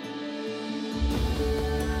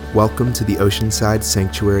Welcome to the Oceanside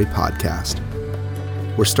Sanctuary Podcast.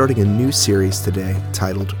 We're starting a new series today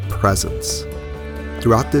titled Presence.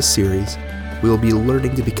 Throughout this series, we will be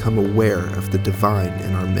learning to become aware of the divine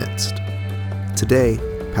in our midst. Today,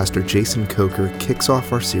 Pastor Jason Coker kicks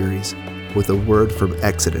off our series with a word from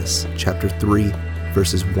Exodus chapter 3,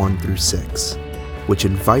 verses 1 through 6, which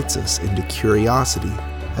invites us into curiosity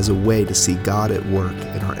as a way to see God at work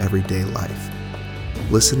in our everyday life.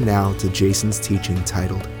 Listen now to Jason's teaching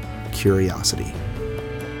titled Curiosity.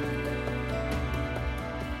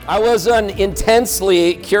 I was an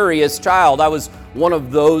intensely curious child. I was one of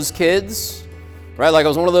those kids, right? Like I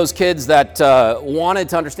was one of those kids that wanted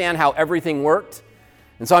to understand how everything worked.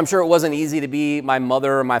 And so I'm sure it wasn't easy to be my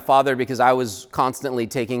mother or my father because I was constantly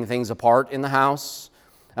taking things apart in the house.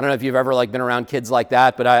 I don't know if you've ever been around kids like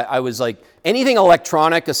that, but I was like anything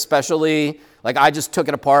electronic, especially, I just took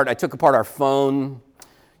it apart. I took apart our phone.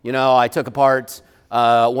 I took apart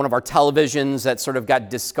one of our televisions that sort of got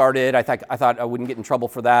discarded. I thought I wouldn't get in trouble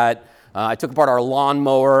for that. I took apart our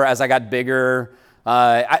lawnmower as I got bigger.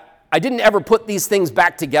 I didn't ever put these things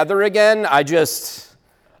back together again. I just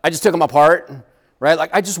took them apart, right?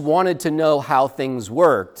 I just wanted to know how things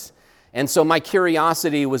worked. And so my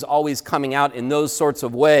curiosity was always coming out in those sorts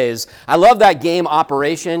of ways. I love that game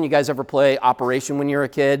Operation. You guys ever play Operation when you're a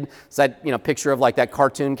kid? It's that, picture of that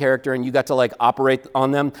cartoon character and you got to operate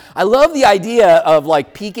on them. I love the idea of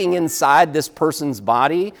peeking inside this person's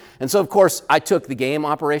body. And so of course I took the game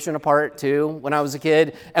Operation apart too when I was a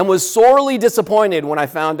kid and was sorely disappointed when I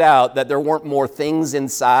found out that there weren't more things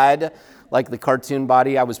inside the cartoon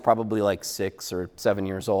body. I was probably 6 or 7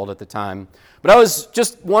 years old at the time. But I was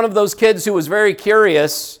just one of those kids who was very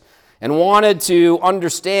curious and wanted to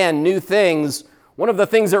understand new things. One of the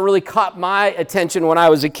things that really caught my attention when I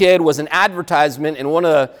was a kid was an advertisement in one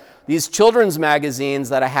of these children's magazines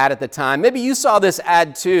that I had at the time. Maybe you saw this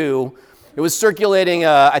ad too. It was circulating,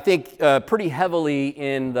 pretty heavily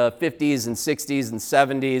in the 50s and 60s and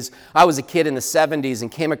 70s. I was a kid in the 70s and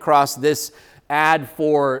came across this ad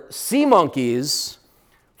for sea monkeys.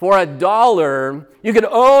 For $1, you could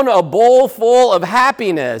own a bowl full of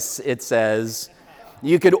happiness, it says.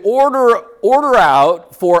 You could order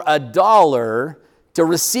out for $1 to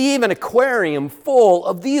receive an aquarium full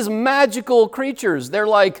of these magical creatures. They're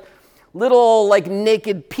like little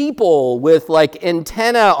naked people with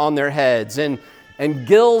antenna on their heads and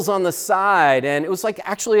gills on the side. And it was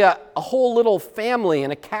actually a whole little family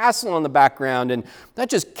and a castle in the background. And that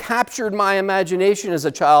just captured my imagination as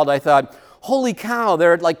a child. I thought, holy cow,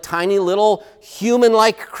 they're tiny little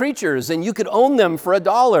human-like creatures, and you could own them for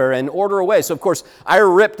 $1 and order away. So, of course, I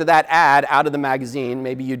ripped that ad out of the magazine.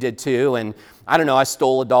 Maybe you did too. And I don't know, I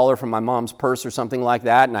stole $1 from my mom's purse or something like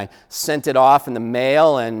that, and I sent it off in the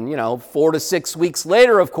mail. And, 4 to 6 weeks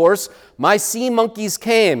later, of course, my sea monkeys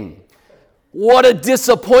came. What a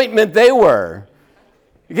disappointment they were.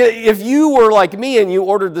 If you were like me and you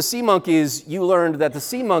ordered the sea monkeys, you learned that the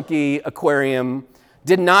sea monkey aquarium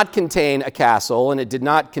did not contain a castle, and it did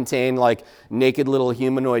not contain naked little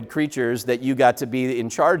humanoid creatures that you got to be in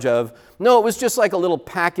charge of. No, it was just a little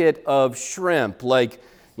packet of shrimp, what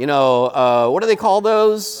do they call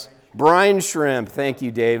those? Brine shrimp. Thank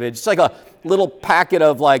you, David. Just a little packet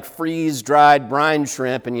of freeze-dried brine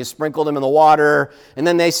shrimp, and you sprinkle them in the water, and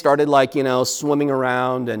then they started swimming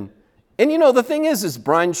around. And the thing is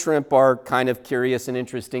brine shrimp are kind of curious and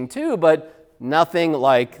interesting too, but nothing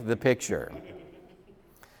like the picture.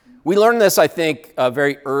 We learned this, I think,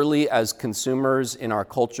 very early as consumers in our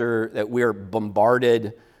culture, that we're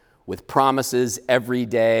bombarded with promises every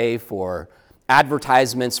day for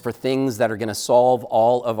advertisements for things that are going to solve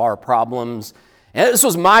all of our problems. And this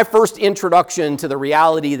was my first introduction to the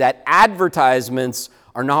reality that advertisements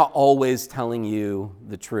are not always telling you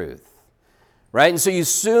the truth, right? And so you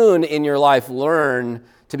soon in your life learn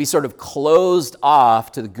to be sort of closed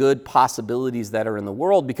off to the good possibilities that are in the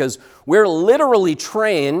world, because we're literally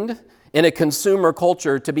trained in a consumer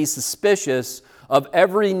culture to be suspicious of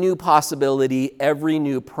every new possibility, every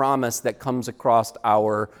new promise that comes across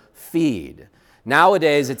our feed.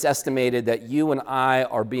 Nowadays, it's estimated that you and I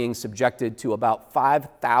are being subjected to about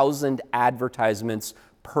 5,000 advertisements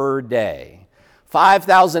per day.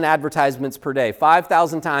 5,000 advertisements per day,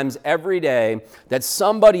 5,000 times every day that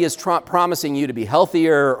somebody is promising you to be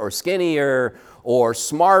healthier or skinnier or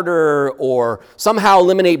smarter or somehow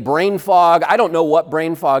eliminate brain fog. I don't know what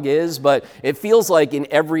brain fog is, but it feels like in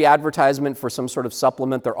every advertisement for some sort of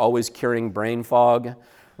supplement, they're always curing brain fog,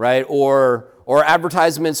 right? Or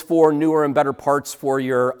advertisements for newer and better parts for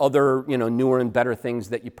your other, newer and better things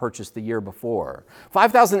that you purchased the year before.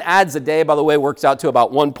 5,000 ads a day, by the way, works out to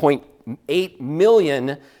about 1.8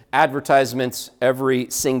 million advertisements every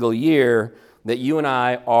single year that you and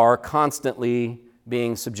I are constantly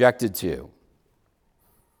being subjected to.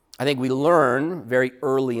 I think we learn very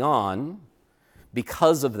early on,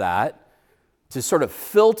 because of that, to sort of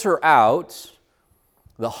filter out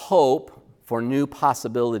the hope for new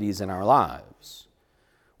possibilities in our lives.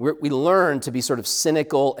 We learn to be sort of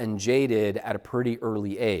cynical and jaded at a pretty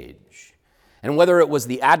early age. And whether it was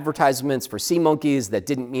the advertisements for sea monkeys that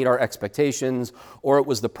didn't meet our expectations, or it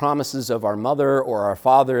was the promises of our mother or our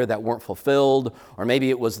father that weren't fulfilled, or maybe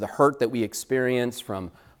it was the hurt that we experienced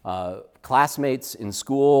from classmates in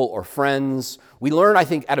school or friends, we learn, I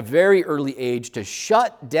think, at a very early age to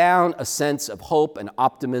shut down a sense of hope and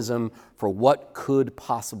optimism for what could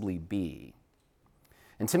possibly be.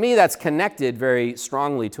 And to me, that's connected very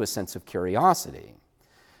strongly to a sense of curiosity.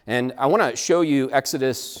 And I want to show you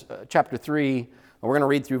Exodus chapter 3. We're going to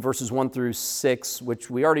read through verses 1 through 6,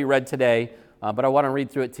 which we already read today, but I want to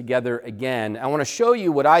read through it together again. I want to show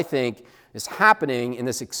you what I think is happening in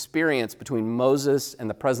this experience between Moses and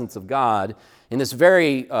the presence of God in this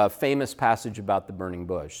very famous passage about the burning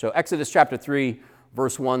bush. So Exodus chapter 3,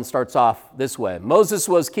 verse 1 starts off this way. Moses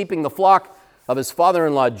was keeping the flock of his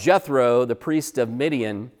father-in-law Jethro, the priest of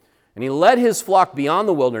Midian, and he led his flock beyond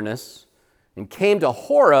the wilderness and came to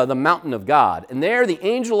Horah, the mountain of God. And there the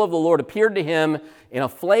angel of the Lord appeared to him in a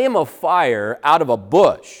flame of fire out of a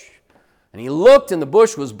bush. And he looked, and the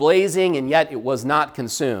bush was blazing, and yet it was not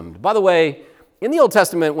consumed. By the way, in the Old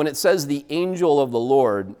Testament, when it says the angel of the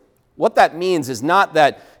Lord, what that means is not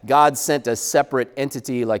that God sent a separate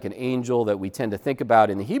entity like an angel that we tend to think about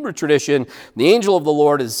in the Hebrew tradition. The angel of the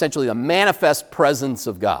Lord is essentially the manifest presence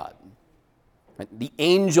of God. The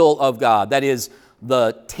angel of God, that is,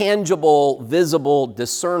 the tangible, visible,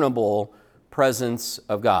 discernible presence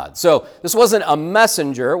of God. So this wasn't a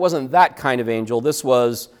messenger, it wasn't that kind of angel. This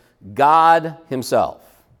was God himself.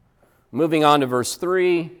 Moving on to verse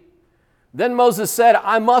 3. Then Moses said,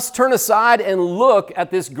 I must turn aside and look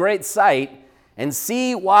at this great sight and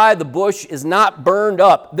see why the bush is not burned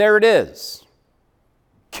up. There it is.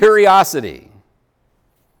 Curiosity.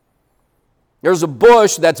 There's a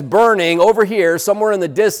bush that's burning over here, somewhere in the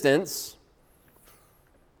distance.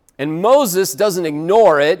 And Moses doesn't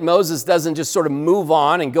ignore it. Moses doesn't just sort of move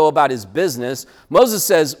on and go about his business. Moses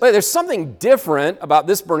says, wait, there's something different about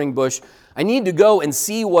this burning bush. I need to go and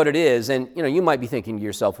see what it is. And you might be thinking to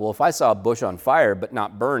yourself, well, if I saw a bush on fire but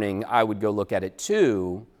not burning, I would go look at it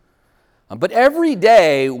too. But every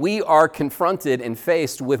day we are confronted and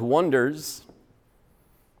faced with wonders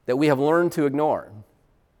that we have learned to ignore.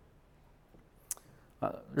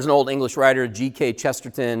 There's an old English writer, G.K.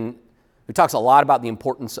 Chesterton, who talks a lot about the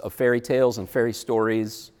importance of fairy tales and fairy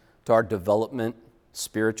stories to our development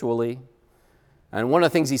spiritually. And one of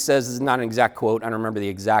the things he says is not an exact quote, I don't remember the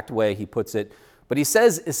exact way he puts it, but he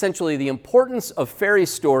says essentially the importance of fairy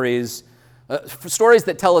stories, stories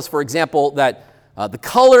that tell us, for example, that the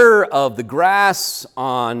color of the grass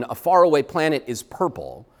on a faraway planet is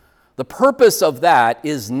purple. The purpose of that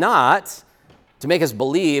is not to make us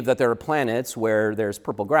believe that there are planets where there's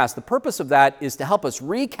purple grass. The purpose of that is to help us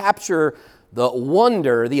recapture the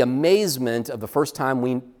wonder, the amazement of the first time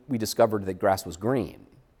we discovered that grass was green.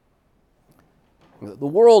 The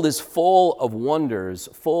world is full of wonders,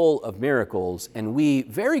 full of miracles, and we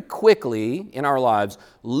very quickly in our lives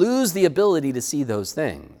lose the ability to see those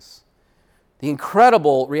things. The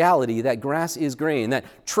incredible reality that grass is green, that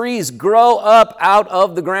trees grow up out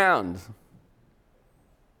of the ground,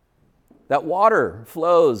 that water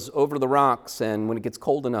flows over the rocks and when it gets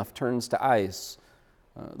cold enough turns to ice.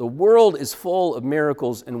 The world is full of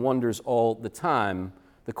miracles and wonders all the time.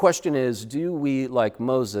 The question is, do we, like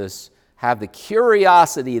Moses, have the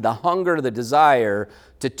curiosity, the hunger, the desire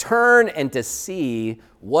to turn and to see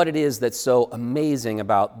what it is that's so amazing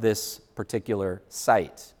about this particular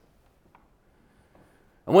sight?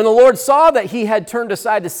 And when the Lord saw that he had turned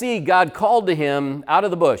aside to see, God called to him out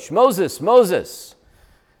of the bush, Moses, Moses.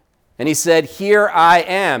 And he said, here I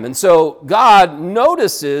am. And so God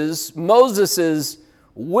notices Moses'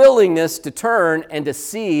 willingness to turn and to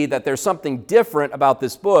see that there's something different about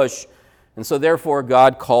this bush. And so therefore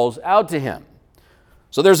God calls out to him.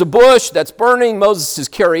 So there's a bush that's burning. Moses'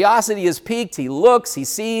 curiosity is piqued. He looks, he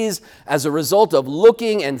sees. As a result of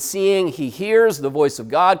looking and seeing, he hears the voice of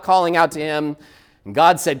God calling out to him. And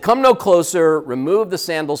God said, come no closer, remove the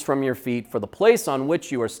sandals from your feet, for the place on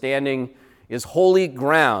which you are standing is holy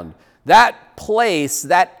ground. That place,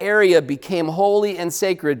 that area became holy and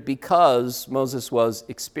sacred because Moses was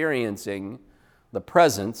experiencing the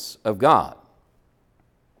presence of God.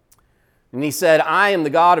 And he said, I am the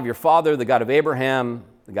God of your father, the God of Abraham,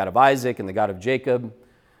 the God of Isaac, and the God of Jacob.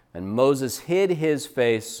 And Moses hid his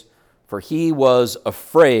face, for he was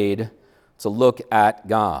afraid to look at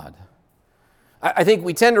God. I think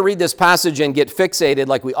we tend to read this passage and get fixated,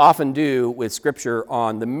 like we often do with Scripture,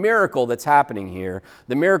 on the miracle that's happening here.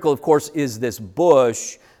 The miracle, of course, is this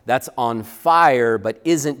bush that's on fire but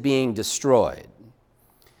isn't being destroyed.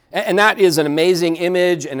 And that is an amazing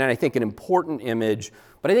image, and I think an important image,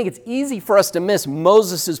 but I think it's easy for us to miss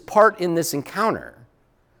Moses' part in this encounter.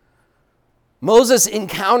 Moses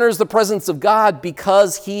encounters the presence of God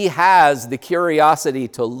because he has the curiosity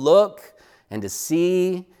to look and to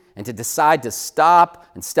see and to decide to stop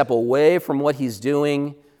and step away from what he's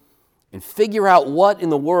doing and figure out what in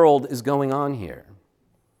the world is going on here.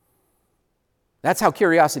 That's how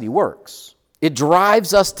curiosity works. It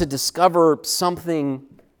drives us to discover something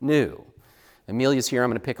new. Amelia's here. I'm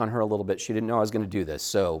going to pick on her a little bit. She didn't know I was going to do this,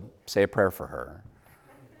 so say a prayer for her.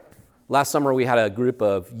 Last summer, we had a group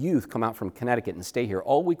of youth come out from Connecticut and stay here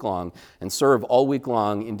all week long and serve all week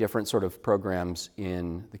long in different sort of programs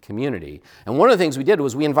in the community. And one of the things we did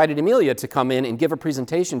was we invited Amelia to come in and give a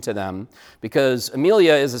presentation to them, because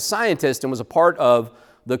Amelia is a scientist and was a part of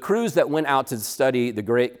the crews that went out to study the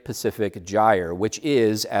Great Pacific Gyre, which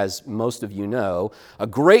is, as most of you know, a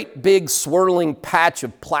great big swirling patch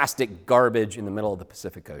of plastic garbage in the middle of the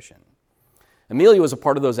Pacific Ocean. Amelia was a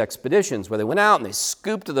part of those expeditions where they went out and they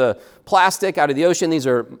scooped the plastic out of the ocean. These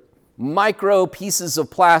are micro pieces of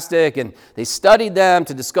plastic, and they studied them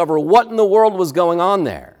to discover what in the world was going on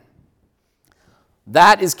there.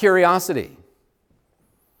 That is curiosity.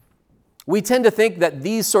 We tend to think that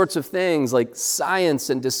these sorts of things like science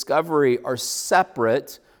and discovery are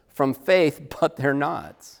separate from faith, but they're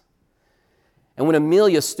not. And when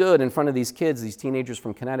Amelia stood in front of these kids, these teenagers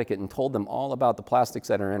from Connecticut, and told them all about the plastics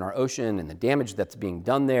that are in our ocean and the damage that's being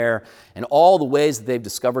done there and all the ways that they've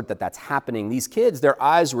discovered that that's happening, these kids, their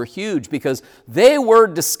eyes were huge because they were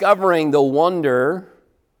discovering the wonder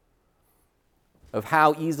of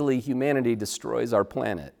how easily humanity destroys our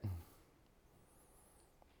planet.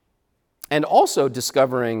 And also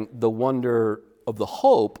discovering the wonder of the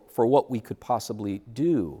hope for what we could possibly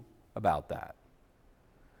do about that.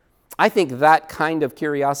 I think that kind of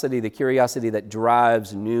curiosity, the curiosity that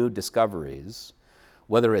drives new discoveries,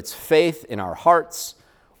 whether it's faith in our hearts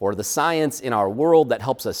or the science in our world that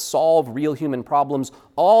helps us solve real human problems,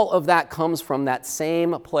 all of that comes from that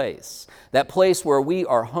same place, that place where we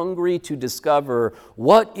are hungry to discover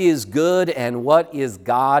what is good and what is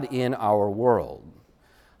God in our world.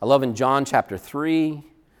 I love in John chapter 3,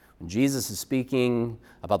 when Jesus is speaking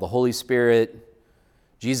about the Holy Spirit,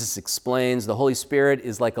 Jesus explains the Holy Spirit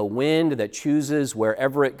is like a wind that chooses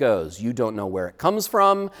wherever it goes. You don't know where it comes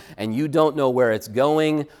from, and you don't know where it's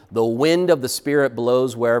going. The wind of the Spirit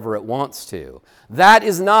blows wherever it wants to. That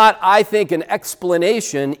is not, I think, an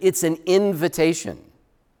explanation. It's an invitation.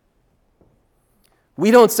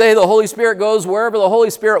 We don't say the Holy Spirit goes wherever the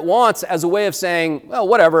Holy Spirit wants as a way of saying, well,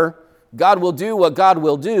 whatever. God will do what God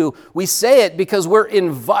will do. We say it because we're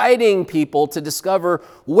inviting people to discover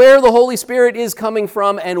where the Holy Spirit is coming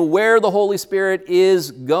from and where the Holy Spirit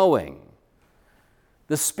is going.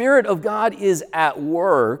 The Spirit of God is at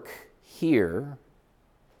work here.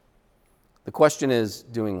 The question is,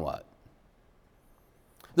 doing what?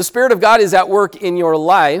 The Spirit of God is at work in your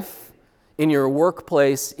life, in your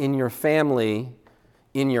workplace, in your family,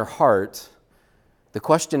 in your heart. The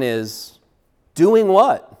question is, doing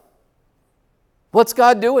what? What's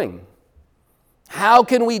God doing? How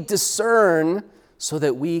can we discern so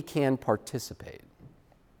that we can participate?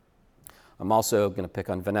 I'm also going to pick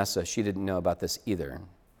on Vanessa. She didn't know about this either.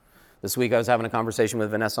 This week I was having a conversation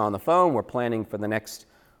with Vanessa on the phone. We're planning for the next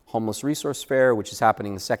Homeless Resource Fair, which is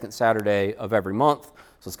happening the second Saturday of every month.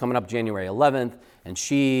 So it's coming up January 11th. And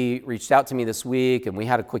she reached out to me this week, and we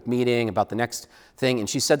had a quick meeting about the next thing. And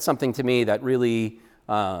she said something to me that really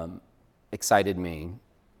excited me.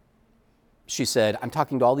 She said, I'm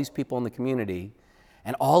talking to all these people in the community,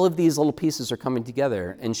 and all of these little pieces are coming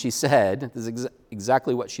together. And she said, this is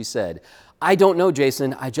exactly what she said, I don't know,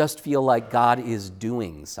 Jason, I just feel like God is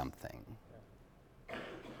doing something. Have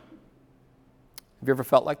you ever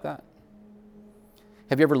felt like that?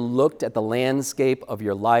 Have you ever looked at the landscape of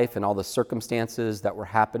your life and all the circumstances that were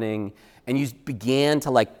happening, and you began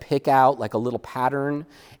to pick out a little pattern,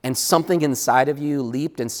 and something inside of you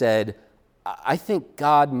leaped and said, I think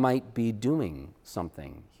God might be doing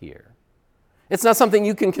something here. It's not something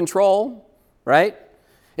you can control, right?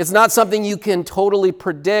 It's not something you can totally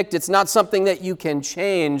predict. It's not something that you can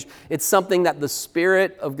change. It's something that the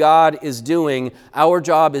Spirit of God is doing. Our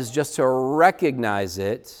job is just to recognize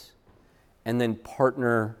it and then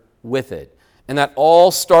partner with it. And that all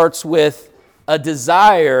starts with a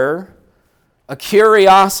desire a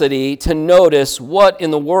curiosity to notice what in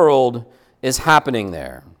the world is happening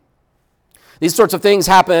there. These sorts of things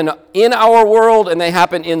happen in our world and they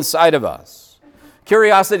happen inside of us.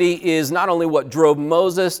 Curiosity is not only what drove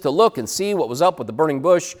Moses to look and see what was up with the burning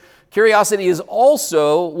bush. Curiosity is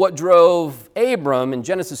also what drove Abram in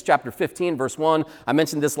Genesis chapter 15, verse 1. I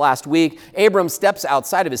mentioned this last week. Abram steps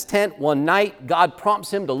outside of his tent one night. God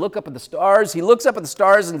prompts him to look up at the stars. He looks up at the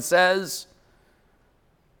stars and says,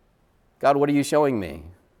 God, what are you showing me?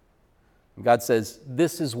 And God says,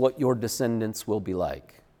 this is what your descendants will be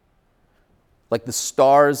like the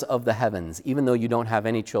stars of the heavens, even though you don't have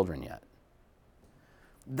any children yet.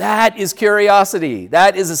 That is curiosity.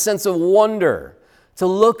 That is a sense of wonder. To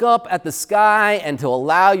look up at the sky and to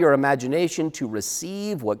allow your imagination to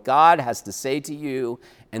receive what God has to say to you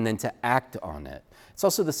and then to act on it. It's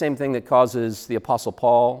also the same thing that causes the Apostle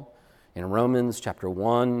Paul in Romans chapter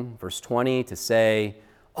 1, verse 20 to say,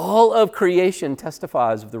 all of creation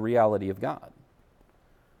testifies of the reality of God.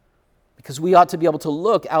 Because we ought to be able to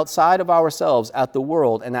look outside of ourselves at the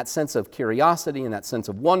world, and that sense of curiosity and that sense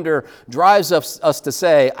of wonder drives us to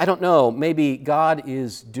say, I don't know, maybe God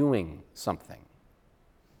is doing something.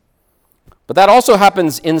 But that also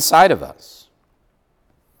happens inside of us.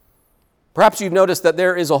 Perhaps you've noticed that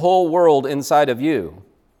there is a whole world inside of you.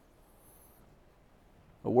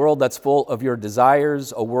 A world that's full of your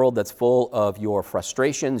desires, a world that's full of your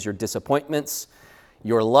frustrations, your disappointments,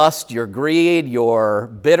 your lust, your greed, your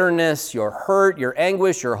bitterness, your hurt, your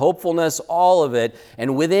anguish, your hopefulness, all of it.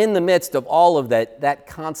 And within the midst of all of that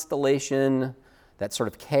constellation, that sort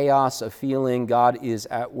of chaos of feeling, God is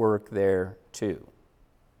at work there too.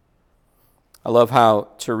 I love how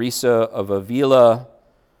Teresa of Avila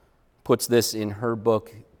puts this in her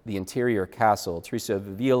book, The Interior Castle. Teresa of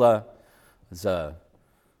Avila is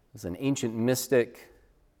an ancient mystic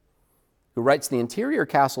who writes The Interior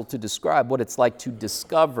Castle to describe what it's like to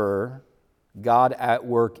discover God at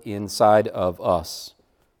work inside of us.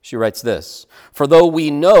 She writes this, for though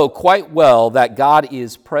we know quite well that God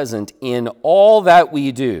is present in all that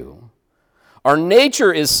we do, our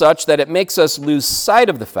nature is such that it makes us lose sight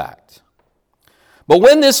of the fact. But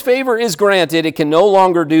when this favor is granted, it can no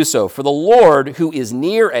longer do so, for the Lord, who is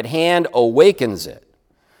near at hand, awakens it.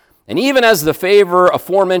 And even as the favor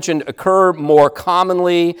aforementioned occur more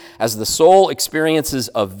commonly, as the soul experiences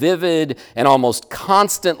a vivid and almost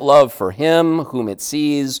constant love for him whom it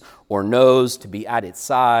sees or knows to be at its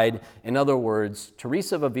side. In other words,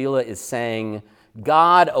 Teresa of Avila is saying,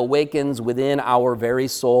 God awakens within our very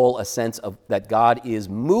soul a sense of that God is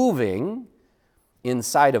moving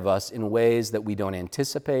inside of us in ways that we don't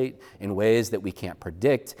anticipate, in ways that we can't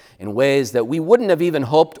predict, in ways that we wouldn't have even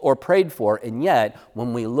hoped or prayed for. And yet,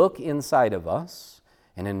 when we look inside of us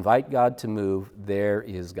and invite God to move, there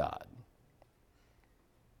is God,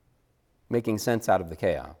 making sense out of the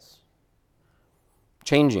chaos,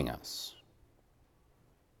 changing us.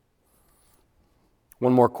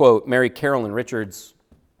 One more quote. Mary Carolyn Richards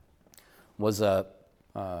was an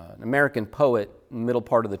American poet in the middle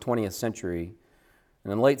part of the 20th century.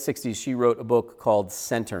 And in the late 60s, she wrote a book called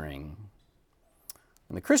Centering.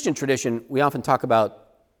 In the Christian tradition, we often talk about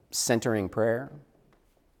centering prayer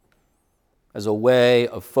as a way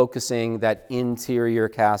of focusing that interior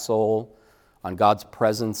castle on God's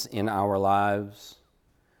presence in our lives.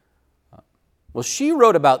 Well, she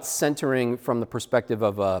wrote about centering from the perspective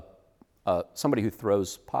of somebody who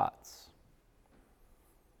throws pots.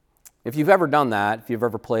 If you've ever done that, if you've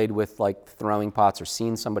ever played with throwing pots or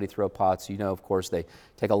seen somebody throw pots, you know, of course, they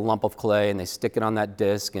take a lump of clay and they stick it on that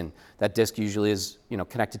disc, and that disc usually is,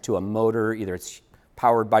 connected to a motor. Either it's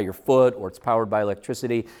powered by your foot or it's powered by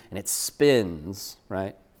electricity, and it spins,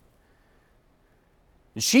 right?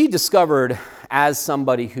 She discovered, as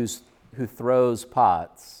somebody who throws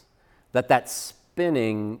pots, that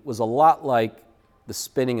spinning was a lot like the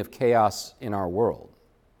spinning of chaos in our world.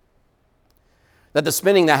 That the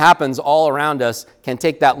spinning that happens all around us can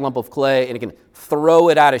take that lump of clay and it can throw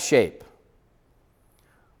it out of shape.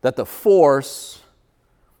 That the force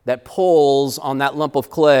that pulls on that lump of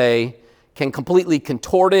clay can completely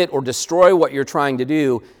contort it or destroy what you're trying to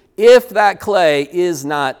do if that clay is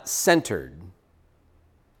not centered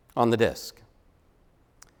on the disc.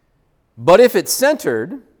 But if it's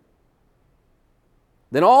centered,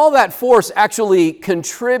 then all that force actually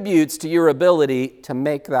contributes to your ability to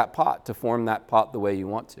make that pot, to form that pot the way you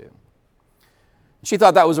want to. She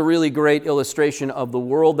thought that was a really great illustration of the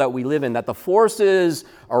world that we live in, that the forces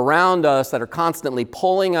around us that are constantly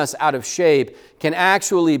pulling us out of shape can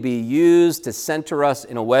actually be used to center us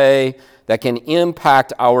in a way that can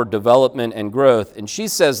impact our development and growth. And she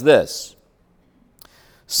says this,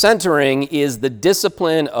 Centering is the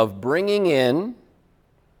discipline of bringing in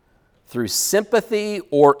through sympathy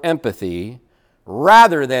or empathy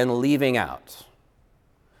rather than leaving out,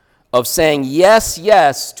 of saying yes,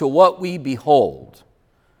 yes to what we behold,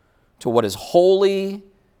 to what is holy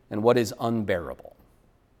and what is unbearable.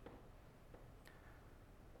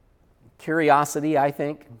 Curiosity, I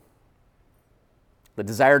think, the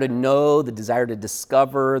desire to know, the desire to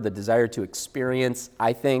discover, the desire to experience,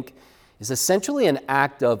 I think, is essentially an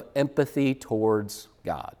act of empathy towards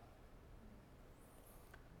God.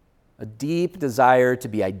 A deep desire to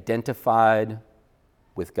be identified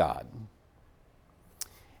with God.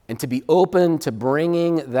 And to be open to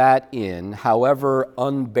bringing that in, however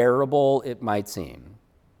unbearable it might seem.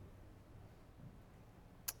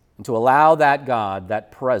 And to allow that God,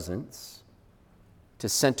 that presence, to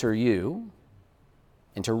center you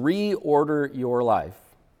and to reorder your life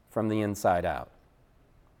from the inside out.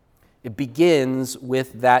 It begins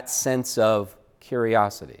with that sense of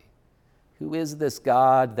curiosity. Who is this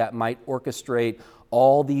God that might orchestrate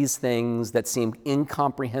all these things that seem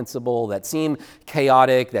incomprehensible, that seem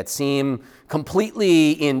chaotic, that seem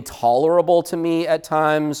completely intolerable to me at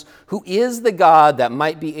times? Who is the God that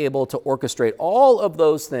might be able to orchestrate all of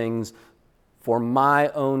those things for my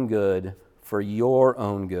own good, for your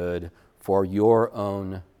own good, for your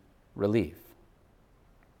own relief?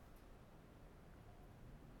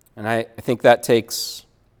 And I think that takes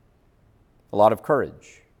a lot of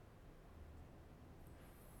courage.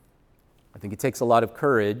 I think it takes a lot of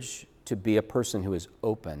courage to be a person who is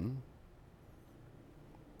open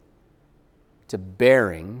to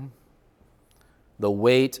bearing the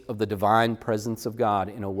weight of the divine presence of God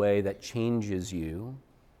in a way that changes you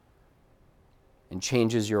and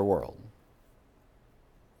changes your world.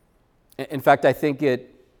 In fact, I think it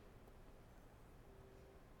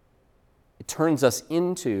turns us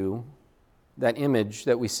into that image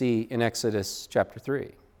that we see in Exodus chapter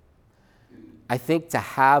 3. I think to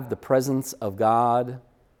have the presence of God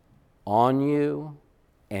on you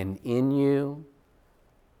and in you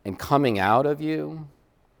and coming out of you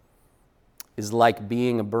is like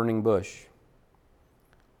being a burning bush.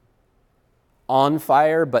 On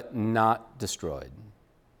fire, but not destroyed.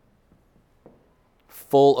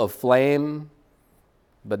 Full of flame,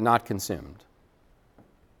 but not consumed.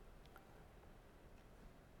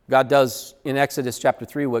 God does in Exodus chapter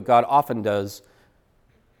 3 what God often does.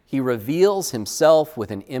 He reveals himself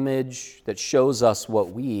with an image that shows us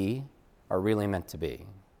what we are really meant to be.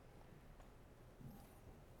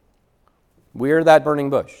 We're that burning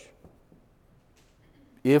bush.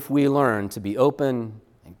 If we learn to be open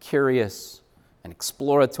and curious and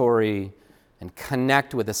exploratory and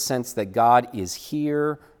connect with a sense that God is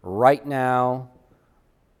here right now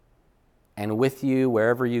and with you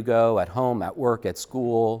wherever you go, at home, at work, at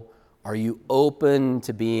school, are you open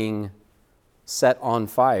to being set on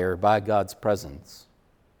fire by God's presence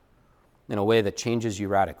in a way that changes you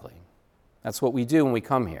radically? That's what we do when we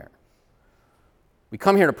come here. We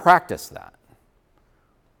come here to practice that.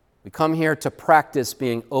 We come here to practice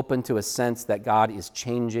being open to a sense that God is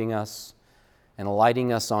changing us and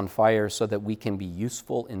lighting us on fire so that we can be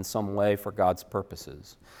useful in some way for God's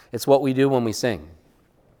purposes. It's what we do when we sing.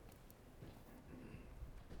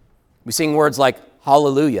 We sing words like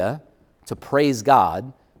hallelujah to praise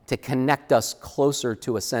God, to connect us closer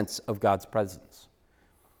to a sense of God's presence.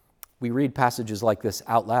 We read passages like this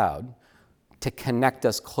out loud to connect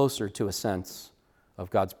us closer to a sense of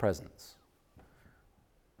God's presence.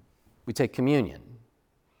 We take communion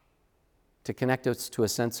to connect us to a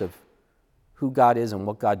sense of who God is and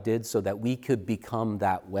what God did so that we could become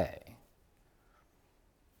that way.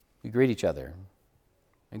 We greet each other,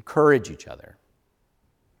 encourage each other,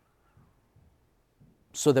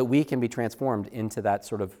 so that we can be transformed into that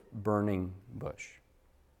sort of burning bush.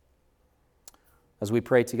 As we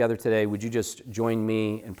pray together today, would you just join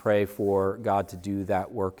me and pray for God to do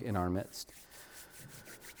that work in our midst?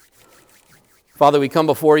 Father, we come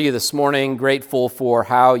before you this morning grateful for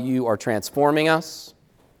how you are transforming us.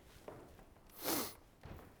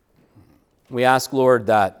 We ask, Lord,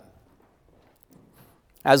 that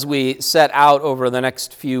as we set out over the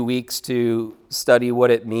next few weeks to study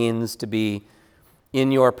what it means to be in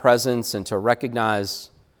your presence and to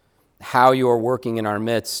recognize how you are working in our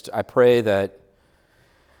midst, I pray that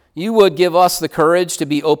you would give us the courage to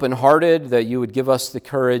be open-hearted, that you would give us the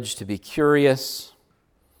courage to be curious,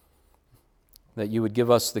 that you would give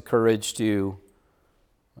us the courage to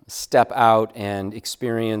step out and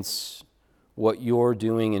experience what you're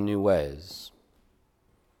doing in new ways.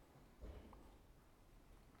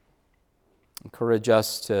 Encourage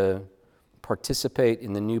us to participate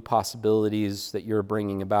in the new possibilities that you're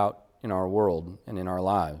bringing about in our world and in our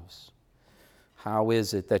lives? How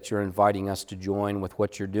is it that you're inviting us to join with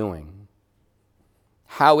what you're doing?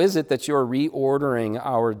 How is it that you're reordering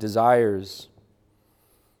our desires,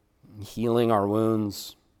 healing our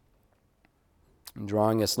wounds, and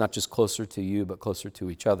drawing us not just closer to you, but closer to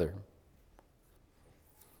each other?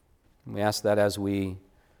 We ask that as we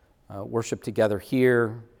worship together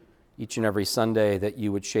here each and every Sunday, that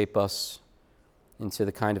you would shape us into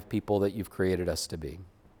the kind of people that you've created us to be.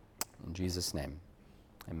 In Jesus' name,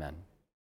 amen.